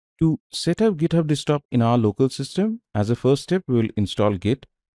To set up GitHub Desktop in our local system, as a first step, we will install Git.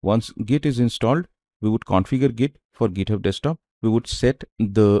 Once Git is installed, we would configure Git for GitHub Desktop. We would set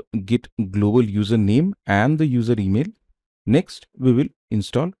the Git global user name and the user email. Next, we will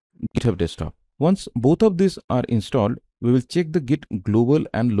install GitHub Desktop. Once both of these are installed, we will check the Git global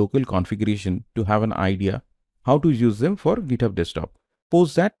and local configuration to have an idea how to use them for GitHub Desktop.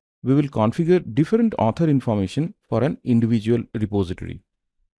 Post that, we will configure different author information for an individual repository.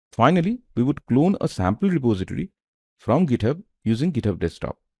 Finally, we would clone a sample repository from GitHub using GitHub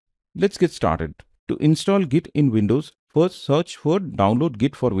Desktop. Let's get started. To install Git in Windows, first search for Download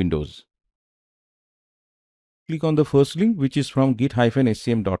Git for Windows. Click on the first link, which is from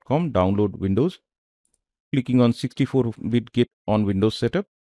git-scm.com, download Windows. Clicking on 64-bit Git on Windows setup.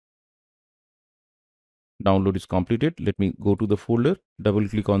 Download is completed. Let me go to the folder, double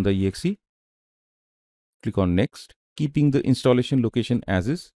click on the exe. Click on next, keeping the installation location as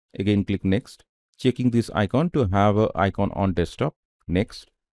is. Again, click next, checking this icon to have an icon on desktop. Next.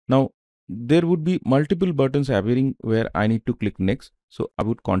 Now, there would be multiple buttons appearing where I need to click next. So I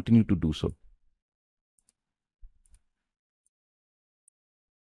would continue to do so.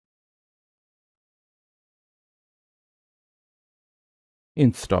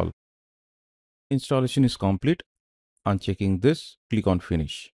 Install. Installation is complete. Unchecking this, click on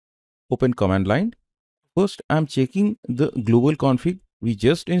finish. Open command line. First, I'm checking the global config. We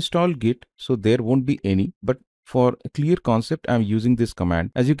just installed Git, so there won't be any, but for a clear concept, I'm using this command.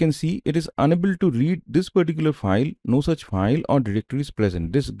 As you can see, it is unable to read this particular file. No such file or directory is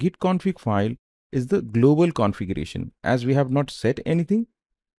present. This git config file is the global configuration. As we have not set anything,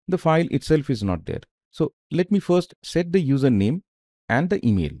 the file itself is not there. So let me first set the username and the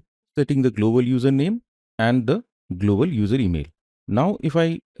email. Setting the global username and the global user email. Now, if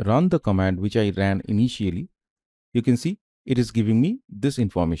I run the command which I ran initially, you can see it is giving me this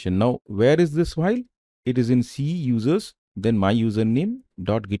information. Now, where is this file? It is in C users, then my username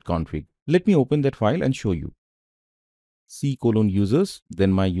 .gitconfig. Let me open that file and show you. C:users,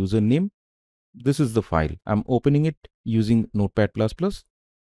 then my username. This is the file. I'm opening it using Notepad++.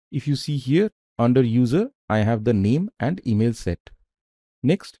 If you see here under user, I have the name and email set.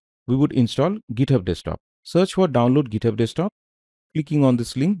 Next, we would install GitHub Desktop. Search for download GitHub Desktop. Clicking on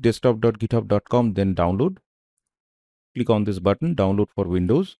this link, desktop.github.com, then download. Click on this button, download for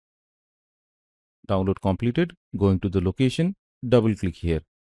Windows. Download completed. Going to the location, double click here.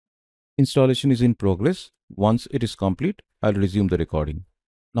 Installation is in progress. Once it is complete, I'll resume the recording.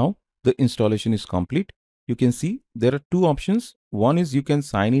 Now the installation is complete. You can see there are two options. One is you can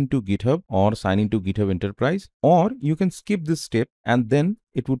sign into GitHub or sign into GitHub Enterprise, or you can skip this step and then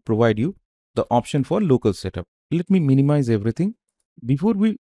it would provide you the option for local setup. Let me minimize everything. Before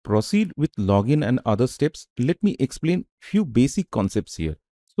we proceed with login and other steps, let me explain few basic concepts here.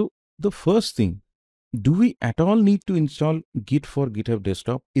 So the first thing, do we at all need to install Git for GitHub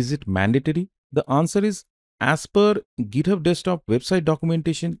Desktop? Is it mandatory? The answer is, as per GitHub Desktop website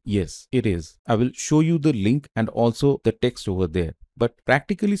documentation, yes, it is. I will show you the link and also the text over there. But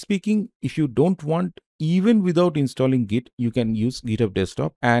practically speaking, if you don't want, even without installing Git, you can use GitHub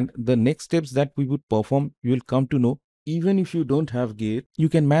Desktop. And the next steps that we would perform, you will come to know. Even if you don't have Git, you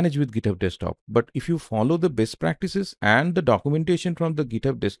can manage with GitHub Desktop. But if you follow the best practices and the documentation from the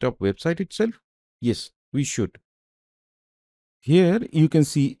GitHub Desktop website itself, yes, we should. Here you can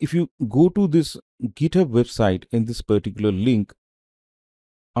see, if you go to this GitHub website in this particular link,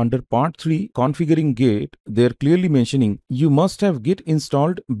 under part 3, configuring Git, they are clearly mentioning you must have Git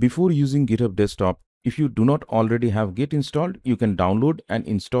installed before using GitHub Desktop. If you do not already have Git installed, you can download and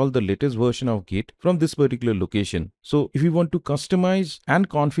install the latest version of Git from this particular location. So if you want to customize and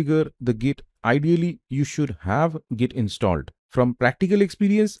configure the Git, ideally you should have Git installed. From practical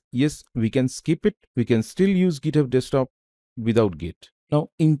experience, yes, we can skip it. We can still use GitHub Desktop without Git. Now,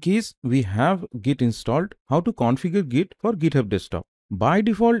 in case we have Git installed, how to configure Git for GitHub Desktop? By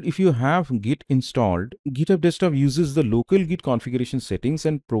default, if you have Git installed, GitHub Desktop uses the local Git configuration settings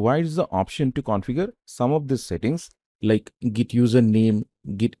and provides the option to configure some of these settings like Git username,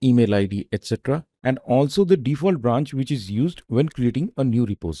 Git email ID, etc. and also the default branch which is used when creating a new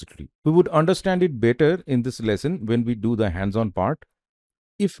repository. We would understand it better in this lesson when we do the hands-on part.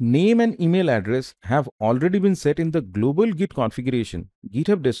 If name and email address have already been set in the global Git configuration,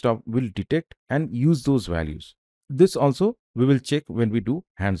 GitHub Desktop will detect and use those values. This also we will check when we do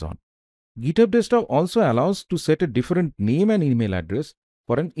hands-on. GitHub Desktop also allows to set a different name and email address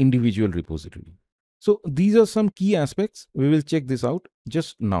for an individual repository. So these are some key aspects. We will check this out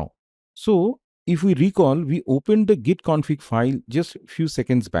just now. So if we recall, we opened the git config file just a few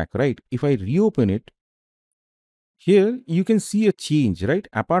seconds back, right? If I reopen it, Here you can see a change, right?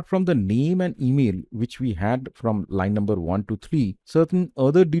 Apart from the name and email, which we had from line number 1 to 3, certain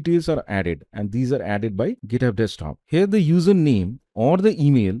other details are added, and these are added by GitHub Desktop. Here the username or the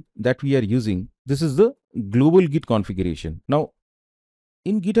email that we are using, this is the global Git configuration. Now,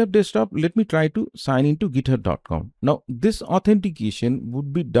 in GitHub Desktop, let me try to sign into github.com. Now, this authentication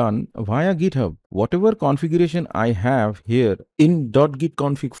would be done via GitHub. Whatever configuration I have here in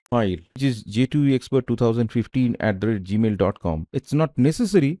 .gitconfig file, which is j2expert2015 @gmail.com, it's not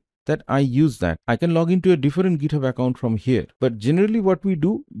necessary that I use that. I can log into a different GitHub account from here. But generally what we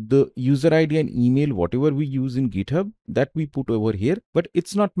do, the user ID and email, whatever we use in GitHub, that we put over here, but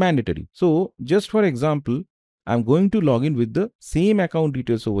it's not mandatory. So just for example, I'm going to log in with the same account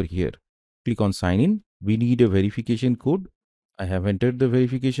details over here. Click on sign in. We need a verification code. I have entered the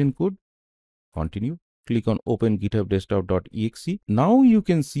verification code. Continue. Click on open GitHub Desktop.exe. Now you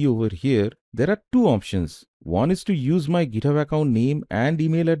can see over here, there are two options. One is to use my GitHub account name and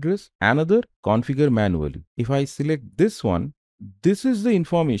email address. Another, configure manually. If I select this one, this is the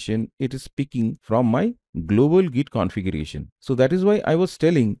information it is picking from my global Git configuration. So that is why I was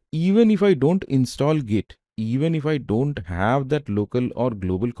telling, even if I don't install Git, even if I don't have that local or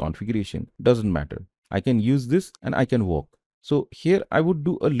global configuration, doesn't matter. I can use this and I can work. So here I would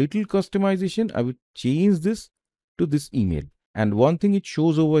do a little customization. I would change this to this email. And one thing it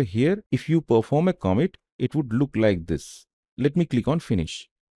shows over here, if you perform a commit, it would look like this. Let me click on finish.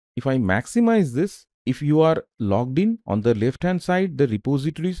 If I maximize this, if you are logged in on the left hand side, the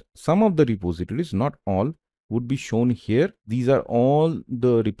repositories, some of the repositories, not all, would be shown here. These are all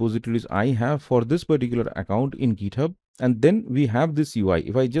the repositories I have for this particular account in GitHub. And then we have this UI.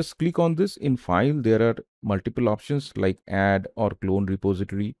 If I just click on this in file, there are multiple options like add or clone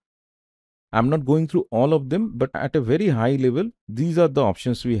repository. I'm not going through all of them, but at a very high level, these are the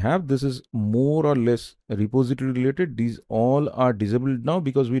options we have. This is more or less repository related. These all are disabled now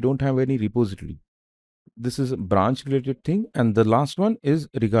because we don't have any repository. This is a branch related thing. And the last one is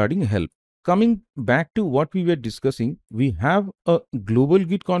regarding help. Coming back to what we were discussing, we have a global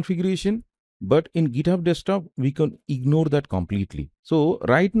Git configuration, but in GitHub Desktop, we can ignore that completely. So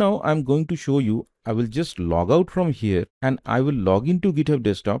right now I'm going to show you, I will just log out from here and I will log into GitHub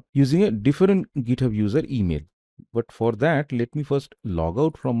Desktop using a different GitHub user email. But for that, let me first log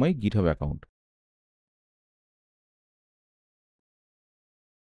out from my GitHub account.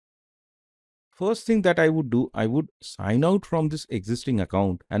 First thing that I would do, I would sign out from this existing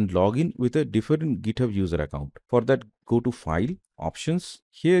account and log in with a different GitHub user account. For that, go to File, Options.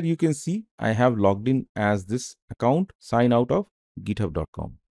 Here you can see I have logged in as this account, sign out of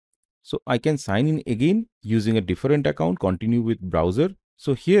github.com. So I can sign in again using a different account, continue with browser.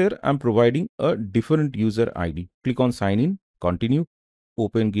 So here I'm providing a different user ID. Click on sign in, continue,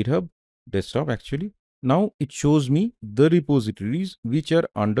 open GitHub Desktop actually. Now it shows me the repositories which are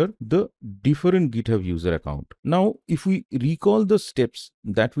under the different GitHub user account. Now, if we recall the steps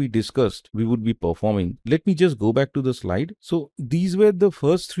that we discussed, we would be performing. Let me just go back to the slide. So these were the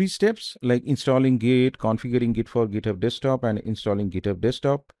first three steps, like installing Git, configuring Git for GitHub Desktop, and installing GitHub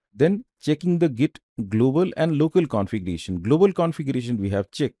Desktop. Then checking the Git global and local configuration. Global configuration we have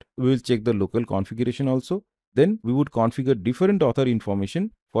checked. We will check the local configuration also. Then we would configure different author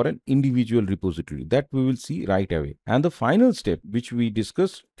information for an individual repository that we will see right away. And the final step, which we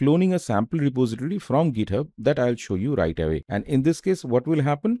discussed, cloning a sample repository from GitHub, that I'll show you right away. And in this case, what will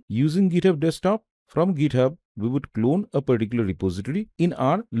happen? Using GitHub Desktop from GitHub, we would clone a particular repository in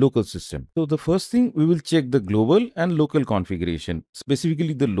our local system. So the first thing, we will check the global and local configuration,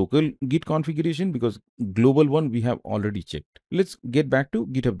 specifically the local Git configuration, because global one we have already checked. Let's get back to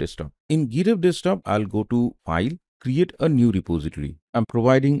GitHub Desktop. In GitHub Desktop, I'll go to File, create a new repository. I'm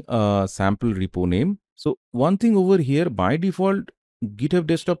providing a sample repo name. So one thing over here, by default, GitHub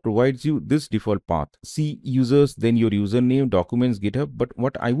Desktop provides you this default path. See users, then your username, documents, GitHub. But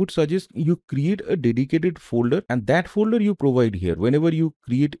what I would suggest, you create a dedicated folder, and that folder you provide here. Whenever you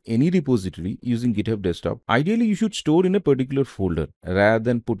create any repository using GitHub Desktop, ideally you should store in a particular folder rather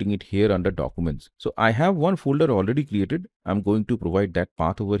than putting it here under documents. So I have one folder already created. I'm going to provide that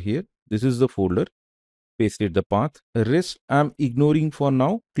path over here. This is the folder. Pasted the path. Rest I'm ignoring for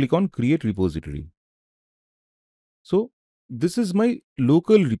now. Click on create repository. So this is my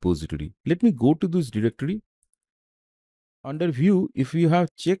local repository. Let me go to this directory. Under view, if you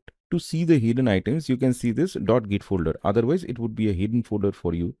have checked to see the hidden items, you can see this .git folder. Otherwise, it would be a hidden folder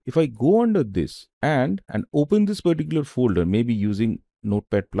for you. If I go under this and open this particular folder, maybe using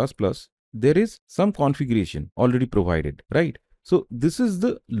Notepad++, there is some configuration already provided, right? So this is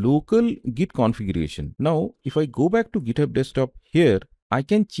the local Git configuration. Now, if I go back to GitHub Desktop here, I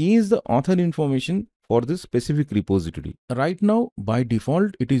can change the author information for this specific repository. Right now, by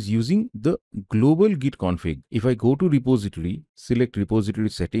default, it is using the global git config. If I go to repository, select repository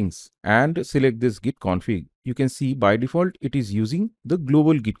settings and select this git config, you can see by default it is using the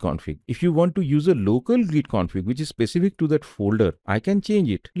global git config. If you want to use a local git config which is specific to that folder, I can change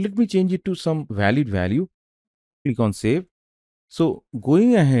it. Let me change it to some valid value. Click on save. So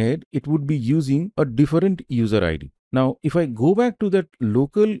going ahead, it would be using a different user ID. Now, if I go back to that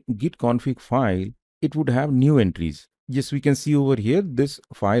local git config file, it would have new entries. Yes, we can see over here, this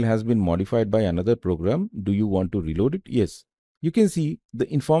file has been modified by another program. Do you want to reload it? Yes. You can see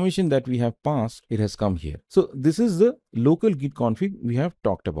the information that we have passed, it has come here. So this is the local git config we have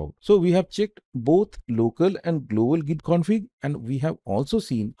talked about. So we have checked both local and global git config, and we have also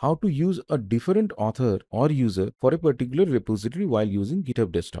seen how to use a different author or user for a particular repository while using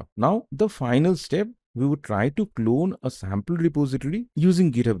GitHub Desktop. Now the final step, we would try to clone a sample repository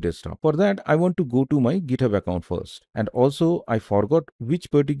using GitHub Desktop. For that, I want to go to my GitHub account first. And also I forgot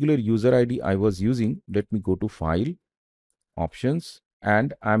which particular user ID I was using. Let me go to File, Options,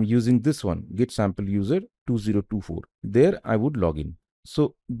 and I'm using this one, git sample user 2024. There I would log in.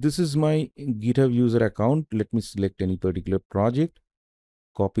 So this is my GitHub user account. Let me select any particular project,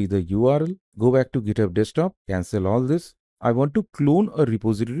 copy the URL, go back to GitHub Desktop, cancel all this. I want to clone a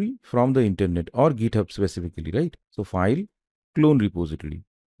repository from the internet or GitHub specifically, right? So File, Clone Repository.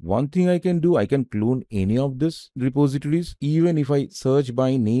 One thing I can do, I can clone any of these repositories. Even if I search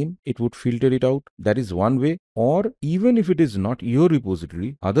by name, it would filter it out. That is one way. Or even if it is not your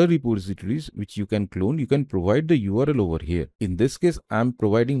repository, other repositories which you can clone, you can provide the URL over here. In this case, I'm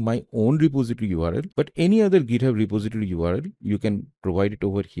providing my own repository URL, but any other GitHub repository URL, you can provide it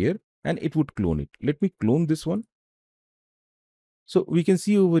over here and it would clone it. Let me clone this one. So we can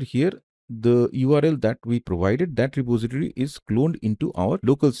see over here, the URL that we provided, that repository is cloned into our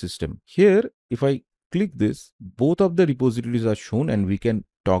local system. Here, if I click this, both of the repositories are shown and we can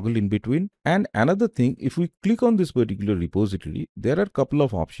toggle in between. And another thing, if we click on this particular repository, there are a couple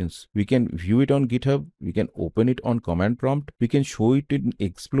of options. We can view it on GitHub, we can open it on command prompt, we can show it in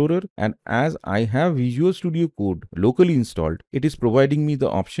Explorer, and as I have Visual Studio Code locally installed, it is providing me the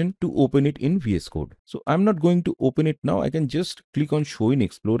option to open it in VS Code. So I'm not going to open it now. I can just click on Show in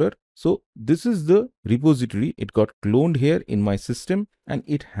Explorer. So this is the repository. It got cloned here in my system and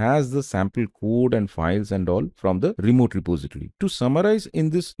it has the sample code and files and all from the remote repository. To summarize in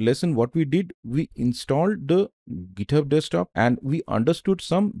this lesson, what we did, we installed the GitHub Desktop and we understood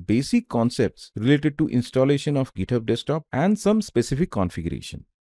some basic concepts related to installation of GitHub Desktop and some specific configuration.